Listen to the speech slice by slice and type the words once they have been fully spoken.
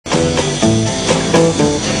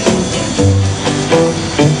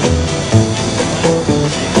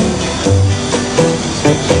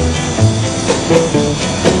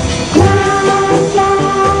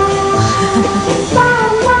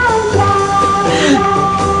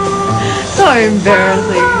so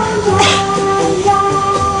embarrassing.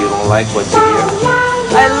 You don't like what you hear?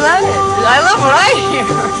 I love it. I love what I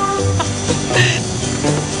hear.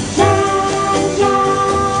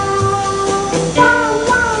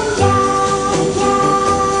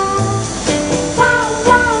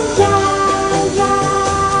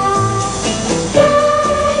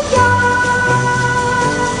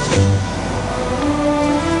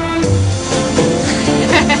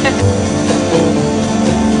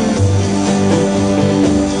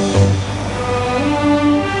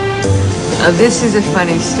 This is a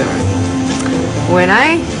funny story. When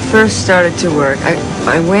I first started to work,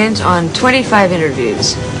 I went on 25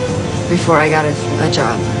 interviews before I got a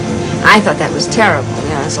job. I thought that was terrible. You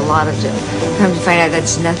know, it's a lot of job. Come to find out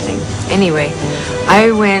that's nothing. Anyway,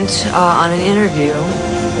 I went on an interview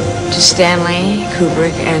to Stanley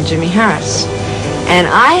Kubrick and Jimmy Harris. And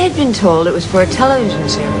I had been told it was for a television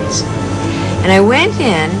series. And I went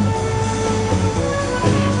in,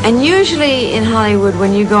 and usually in Hollywood,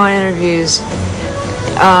 when you go on interviews,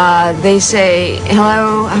 they say,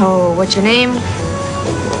 hello, what's your name?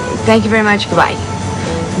 Thank you very much, goodbye.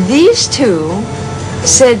 These two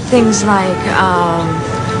said things like,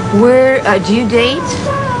 where do you date?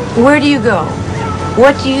 Where do you go?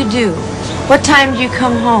 What do you do? What time do you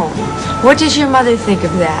come home? What does your mother think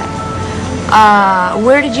of that?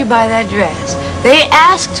 Where did you buy that dress? They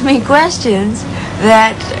asked me questions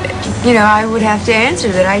that, you know, I would have to answer,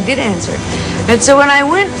 that I did answer. And so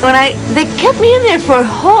they kept me in there for a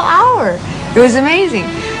whole hour. It was amazing.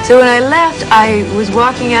 So when I left, I was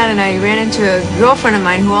walking out and I ran into a girlfriend of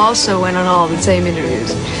mine who also went on all the same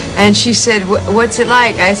interviews. And she said, what's it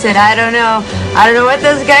like? I said, I don't know. I don't know what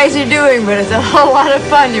those guys are doing, but it's a whole lot of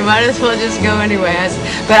fun. You might as well just go anyway.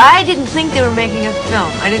 But I didn't think they were making a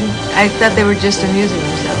film. I thought they were just amusing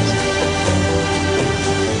themselves.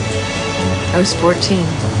 I was 14.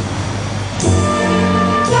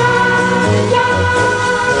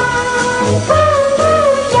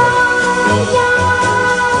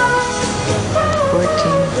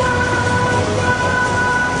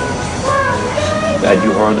 Had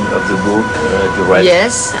you heard of the book? You read?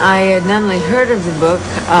 Yes, I had not only heard of the book.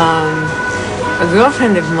 A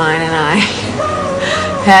girlfriend of mine and I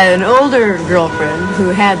had an older girlfriend who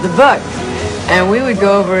had the book, and we would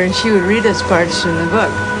go over and she would read us parts from the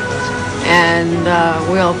book. And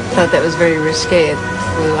we all thought that was very risque.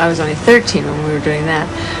 I was only 13 when we were doing that.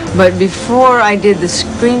 But before I did the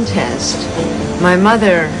screen test, my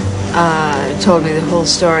mother told me the whole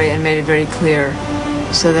story and made it very clear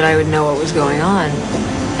so that I would know what was going on.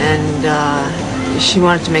 And she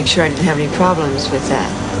wanted to make sure I didn't have any problems with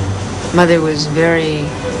that. Mother was very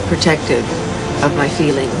protective of my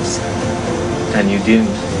feelings. And you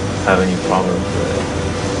didn't have any problems with it?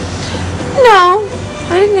 No,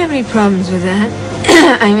 I didn't have any problems with that.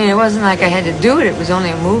 I mean, it wasn't like I had to do it. It was only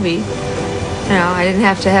a movie. You know, I didn't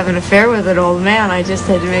have to have an affair with an old man. I just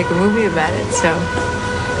had to make a movie about it. So,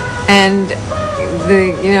 and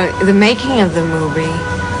the making of the movie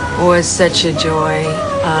was such a joy.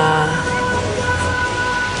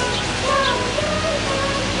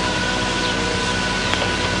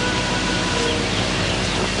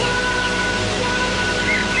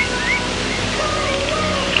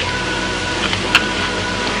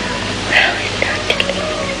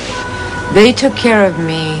 They took care of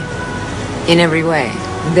me in every way.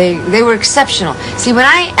 They were exceptional. See,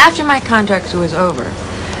 after my contract was over,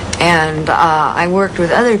 and I worked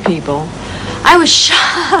with other people, I was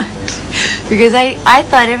shocked because I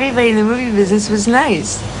thought everybody in the movie business was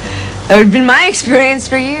nice. It had been my experience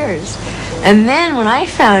for years. And then when I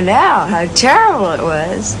found out how terrible it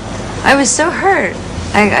was, I was so hurt.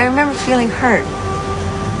 I remember feeling hurt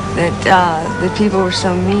that people were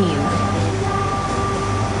so mean.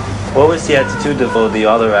 What was the attitude of all the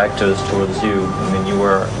other actors towards you? I mean, you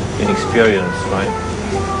were inexperienced, right?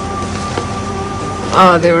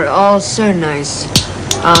 Oh, they were all so nice.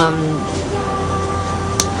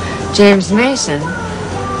 James Mason,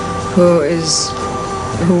 who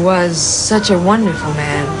was such a wonderful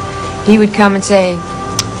man, he would come and say,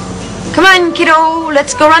 "Come on, kiddo,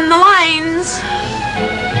 let's go run the lines."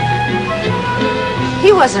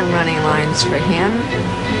 He wasn't running lines for him,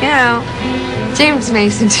 you know. James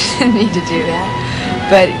Mason didn't need to do that,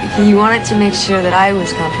 but he wanted to make sure that I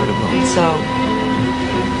was comfortable, so.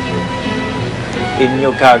 In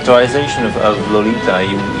your characterization of Lolita,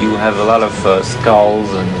 you have a lot of skulls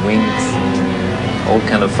and wings and all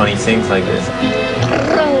kind of funny things like this.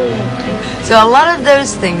 So a lot of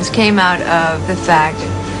those things came out of the fact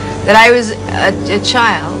that I was a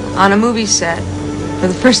child on a movie set for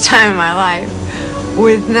the first time in my life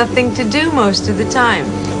with nothing to do most of the time.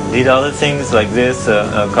 Did other things like this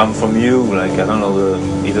come from you? Like, I don't know,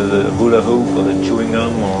 either the hula hoop or the chewing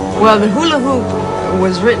gum? Or Well, the hula hoop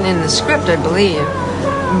was written in the script, I believe,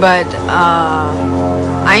 but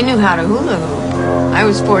I knew how to hula hoop. I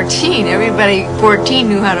was 14. Everybody 14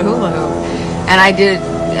 knew how to hula hoop. And I did,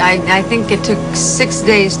 I think it took 6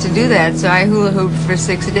 days to do that, so I hula hooped for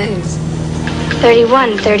 6 days.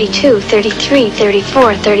 31, 32, 33,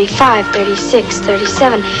 34, 35, 36,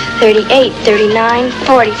 37, 38, 39,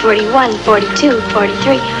 40, 41, 42,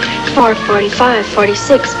 43, 44, 45,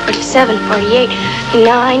 46, 47, 48,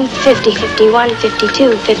 49, 50, 51,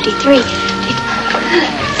 52, 53.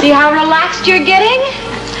 See how relaxed you're getting?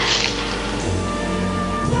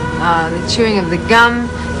 The chewing of the gum,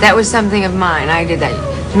 that was something of mine. I did that.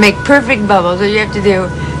 To make perfect bubbles, what you have to do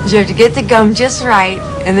is you have to get the gum just right,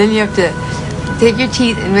 and then you have to take your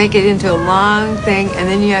teeth and make it into a long thing, and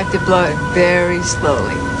then you have to blow it very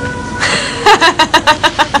slowly.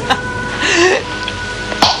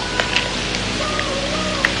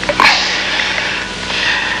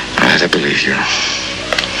 I believe you.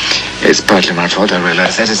 It's partly my fault, I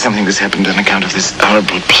realize that. It's something that's happened on account of this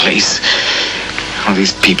horrible place. All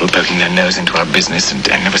these people poking their nose into our business, and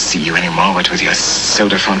I never see you anymore, what with your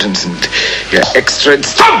soda fountains and your extra...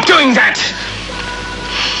 Stop doing that!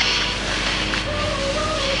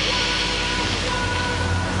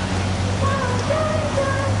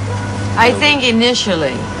 I think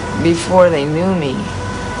initially, before they knew me,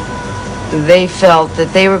 they felt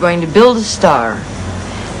that they were going to build a star,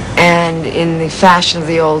 and in the fashion of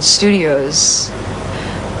the old studios,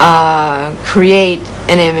 create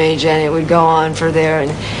an image, and it would go on for there.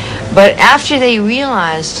 But after they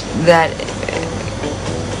realized that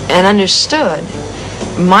and understood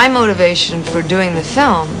my motivation for doing the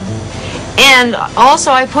film, and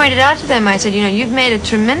also I pointed out to them, I said, you know, you've made a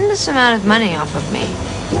tremendous amount of money off of me,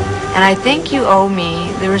 and I think you owe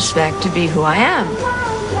me the respect to be who I am.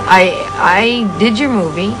 I did your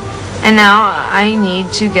movie, and now I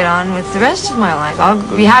need to get on with the rest of my life. I'll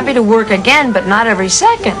be happy to work again, but not every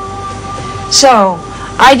second. So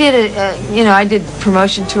I did I did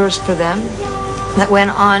promotion tours for them that went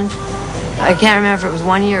on. I can't remember if it was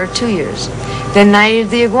 1 year or 2 years. Then Night of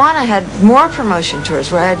the Iguana had more promotion tours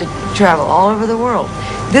where I had to travel all over the world.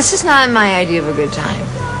 This is not my idea of a good time.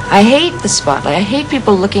 I hate the spotlight. I hate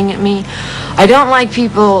people looking at me. I don't like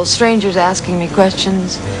people, strangers, asking me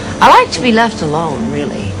questions. I like to be left alone,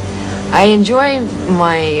 really. I enjoy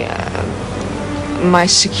my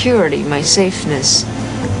security, my safeness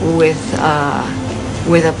with a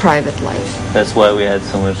private life. That's why we had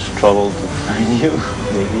so much trouble to find you,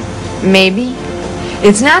 maybe? Maybe.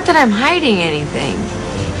 It's not that I'm hiding anything.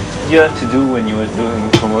 What did you have to do when you were doing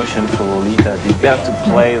promotion for Lolita? Did you have to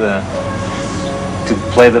play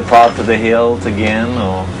the part of the hilt again,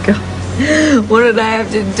 or? God. What did I have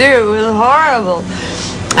to do? It was horrible.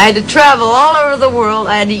 I had to travel all over the world.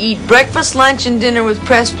 I had to eat breakfast, lunch, and dinner with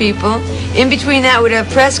press people. In between that, we'd have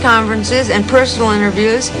press conferences and personal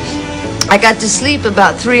interviews. I got to sleep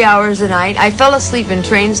about 3 hours a night. I fell asleep in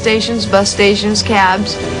train stations, bus stations,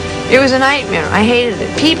 cabs. It was a nightmare. I hated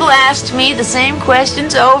it. People asked me the same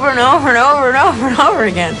questions over and over and over and over and over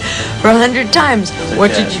again for 100 times.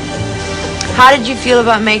 How did you feel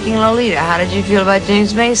about making Lolita? How did you feel about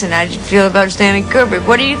James Mason? How did you feel about Stanley Kubrick?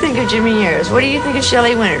 What do you think of Jimmy Ayers? What do you think of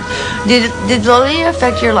Shelley Winters? Did Lolita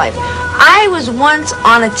affect your life? I was once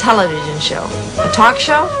on a television show, a talk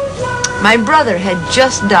show. My brother had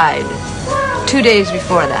just died 2 days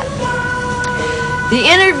before that. The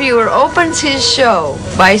interviewer opens his show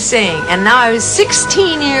by saying, and now I was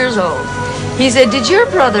 16 years old, he said, "Did your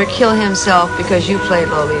brother kill himself because you played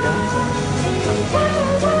Lolita?"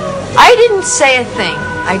 I didn't say a thing.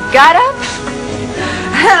 I got up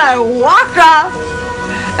and I walked off,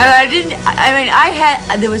 and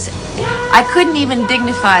I couldn't even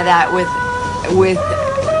dignify that with,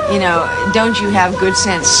 you know, "Don't you have good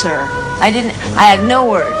sense, sir?" I had no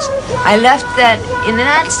words. I left that, and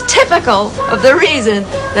that's typical of the reason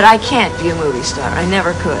that I can't be a movie star. I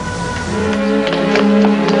never could.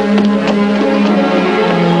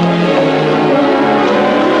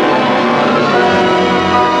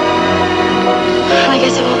 Well, I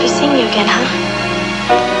guess I won't be seeing you again, huh?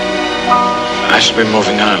 I shall be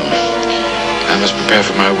moving on. I must prepare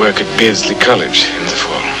for my work at Beardsley College in the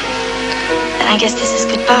fall. And I guess this is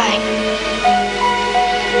goodbye.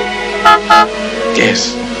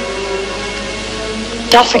 Yes.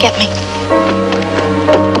 Don't forget me.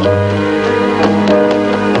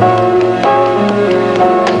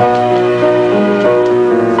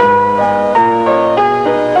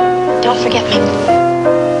 Don't forget me.